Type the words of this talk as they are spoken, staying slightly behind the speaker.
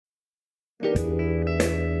When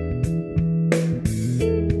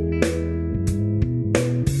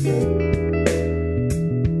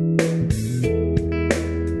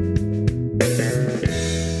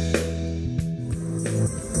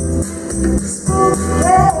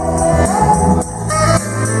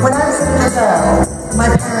I was a little girl, my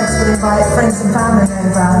parents would invite friends and family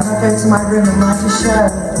over, and I'd go to my room and write a show.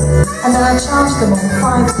 And then I'd charge them all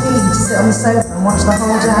 5p to sit on the sofa and watch the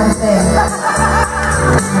whole damn thing.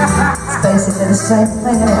 It's basically the same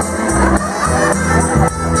thing, isn't it?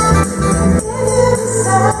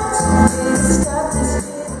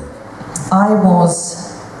 I was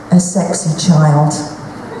a sexy child.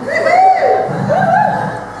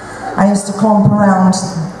 I used to clomp around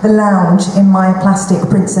the lounge in my plastic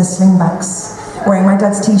princess slingbacks, wearing my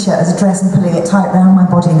dad's t-shirt as a dress and pulling it tight round my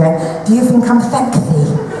body and going, "Do you think I'm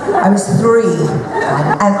sexy?" I was 3,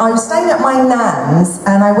 and I was staying at my nan's,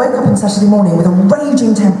 and I woke up on Saturday morning with a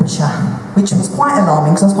raging temperature, which was quite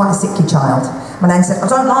alarming because I was quite a sickly child. My nan said, "I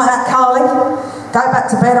don't like that, Carly. Go back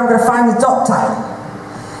to bed, I'm going to phone the doctor."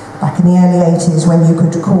 Back in the early 80s, when you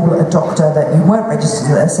could call a doctor that you weren't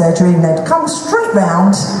registered at a surgery and they'd come straight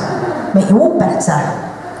round, make you all better,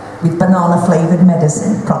 with banana-flavoured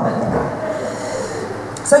medicine, probably.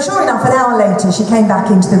 So sure enough, an hour later, she came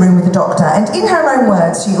back into the room with the doctor, and in her own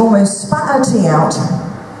words, she almost spat her tea out,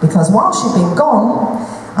 because while she'd been gone,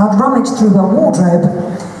 I'd rummaged through her wardrobe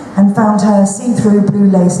and found her see-through blue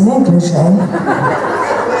lace negligee,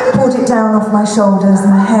 pulled it down off my shoulders,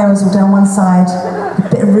 and my hair was all down one side, a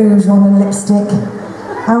bit of rouge on and lipstick.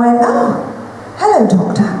 I went, "Oh, hello,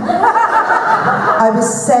 doctor." I was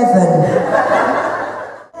 7.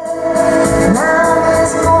 Now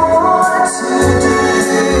there's more to do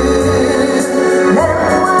than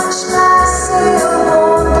watch my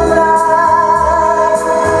sailboat fly,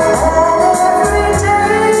 and every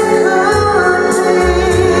day could be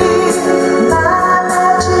my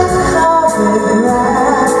magic carpet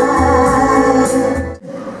ride.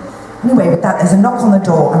 Anyway, with that, there's a knock on the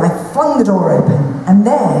door, and I flung the door open, and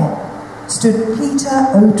there stood Peter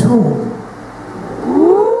O'Toole.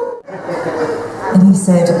 And he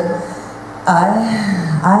said,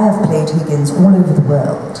 I have played Higgins all over the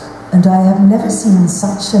world, and I have never seen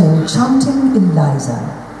such an enchanting Eliza.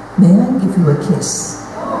 May I give you a kiss?"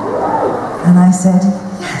 And I said,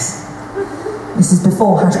 "Yes." This is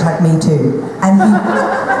before #MeToo. And he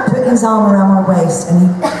put his arm around my waist and he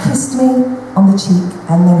kissed me on the cheek,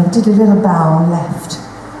 and then he did a little bow and left.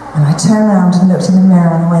 And I turned around and looked in the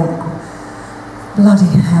mirror and I went,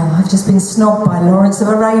 "Bloody hell, I've just been snobbed by Lawrence of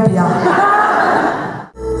Arabia."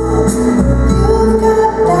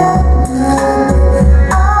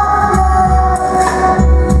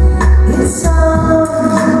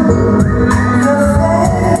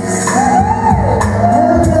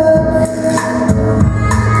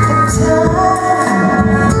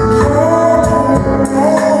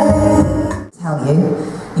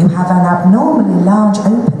 You have an abnormally large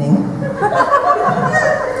opening.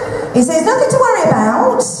 He says, "Nothing to worry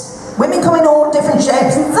about. Women come in all different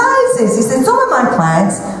shapes and sizes." He said, "Some of my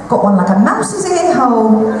clients got one like a mouse's ear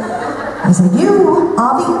hole." He said, "You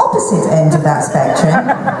are the opposite end of that spectrum."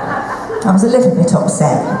 I was a little bit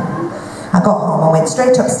upset. I got home, I went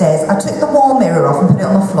straight upstairs, I took the wall mirror off and put it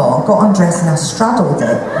on the floor, got undressed and I straddled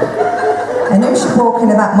it. I knew she'd walk in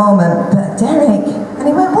at that moment, but Derek, and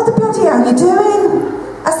he went, "What the bloody hell are you doing?"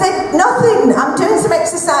 I said, "Nothing, I'm doing some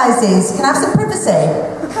exercises, can I have some privacy?"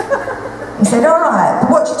 He said, "All right, but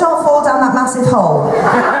watch you don't fall down that massive hole."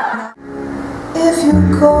 If you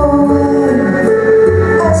go away,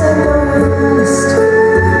 as I go first,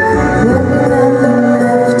 there'll be nothing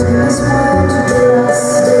left in this world to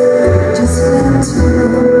trust. Just an empty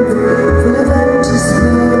room, full of empty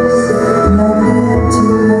space, like the empty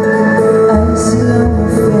look I see on your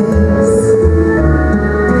face.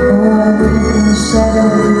 Oh, I live in the shadow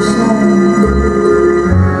of your shadow.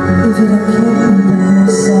 If you don't keep me by your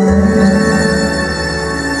side,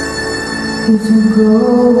 if you go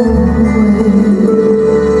away,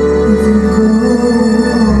 if you go away,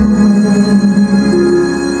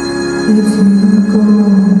 if you go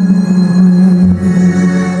away.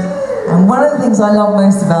 And one of the things I love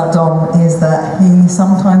most about Dom is that he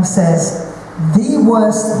sometimes says the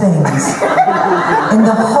worst things in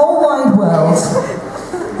the whole wide world.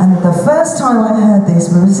 And the first time I heard this,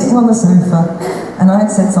 we were sitting on the sofa, and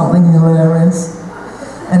I'd said something hilarious.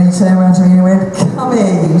 And he turned around to me and he went, "Come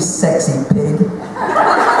here, you sexy pig."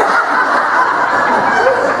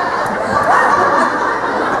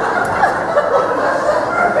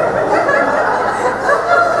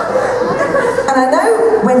 And I know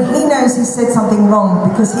when he knows he said something wrong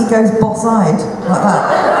because he goes boss-eyed, like that.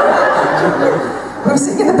 We were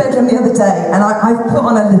sitting in the bedroom the other day, and I put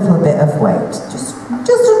on a little bit of weight, just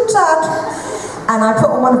a tad. And I put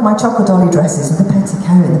on one of my chocolate dolly dresses with the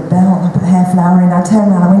petticoat and the belt, and I put the hair flower in. I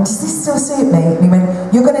turned around, I went, does this still suit me? And he went,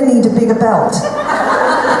 you're going to need a bigger belt.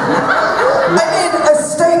 I mean, a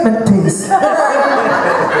statement piece.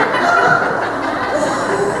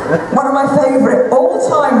 One of my favourite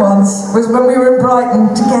all-time ones was when we were in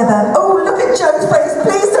Brighton together. Oh, look at Joe's face,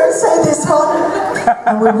 please don't say this one.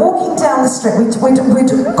 And we're walking down the street. We'd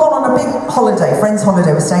gone on a big holiday, friend's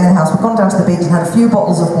holiday. We're staying in the house. We'd gone down to the beach and had a few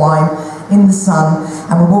bottles of wine in the sun.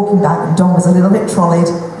 And we're walking back, and Don was a little bit trolleyed.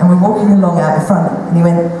 And we're walking along out in front. And he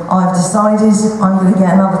went, I've decided I'm going to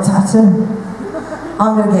get another tattoo.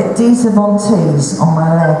 I'm going to get Dita Von Teese on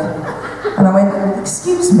my leg. And I went,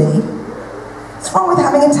 excuse me? What's wrong with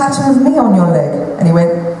having a tattoo of me on your leg? And he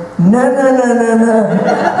went, no, no, no, no, no.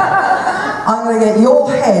 I'm going to get your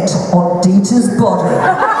head on Dita's body.